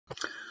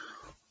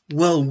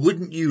Well,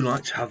 wouldn't you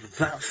like to have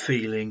that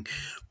feeling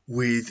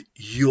with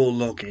your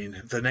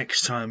login the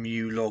next time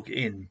you log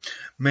in?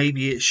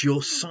 Maybe it's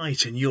your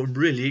site and you're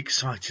really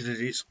excited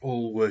that it's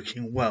all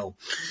working well.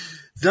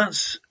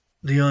 That's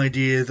the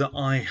idea that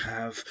I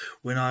have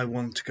when I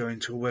want to go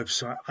into a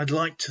website. I'd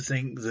like to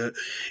think that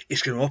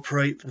it's going to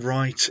operate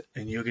right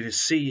and you're going to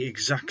see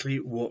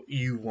exactly what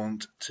you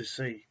want to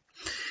see.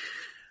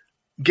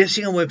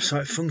 Getting a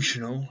website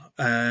functional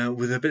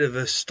with a bit of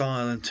a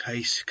style and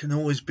taste can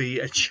always be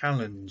a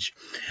challenge,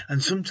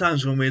 and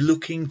sometimes when we're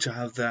looking to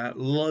have that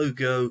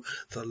logo,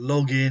 the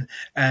login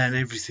and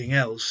everything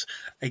else,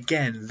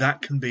 again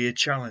that can be a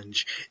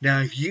challenge.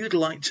 Now if you'd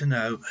like to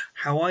know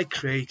how I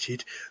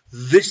created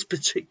this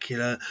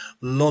particular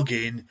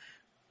login,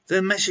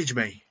 then message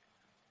me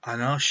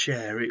and I'll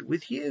share it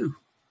with you.